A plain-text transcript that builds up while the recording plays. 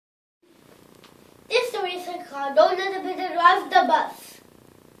called Don't Let the Pigeon Drive the Bus.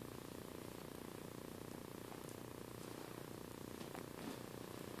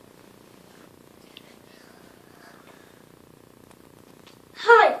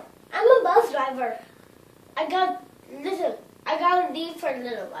 Hi, I'm a bus driver. I gotta leave for a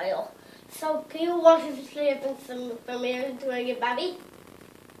little while. So can you watch the sleep and some for me until I get baby?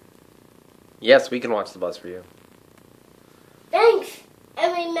 Yes, we can watch the bus for you. Thanks.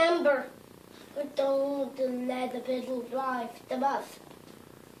 And remember, don't let the pigeon drive the bus.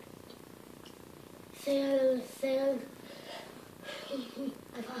 Sail.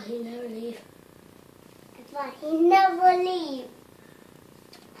 I thought he'd never leave.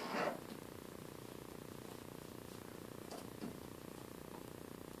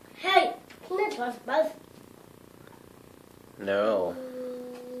 Hey, can I trust Buzz? No.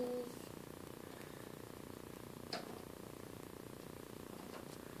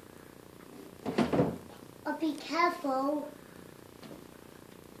 Oh, be careful.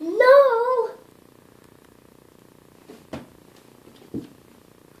 No!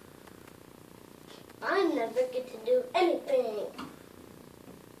 I never get to do anything.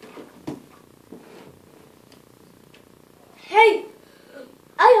 Hey!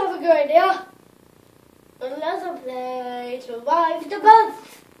 I have a good idea. Let's play Survive the Bus.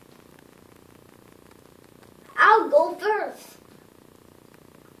 I'll go first.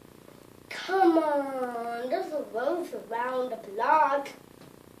 Come on, there's a road around the block.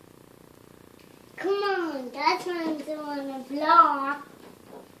 Come on, that's runs on the block.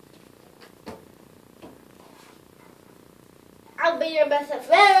 I'll be your best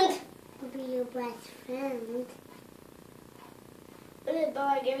friend. I'll be your best friend. But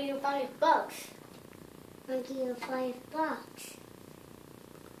I'll give you $5. I'll give you $5.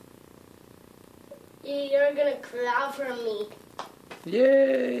 You're gonna clap for me.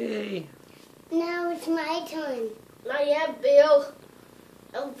 Yay! Now it's my turn. Not yet, Bill.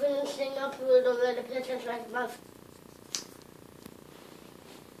 I'm finishing up a little bit of pictures like bus.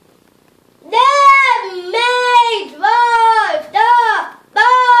 Let me drive the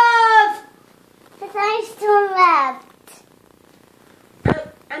bus! But I still left.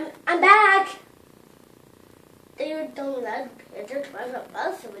 I'm back. You don't let Pigeon drive a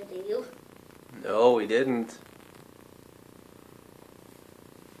bus with you. No, we didn't.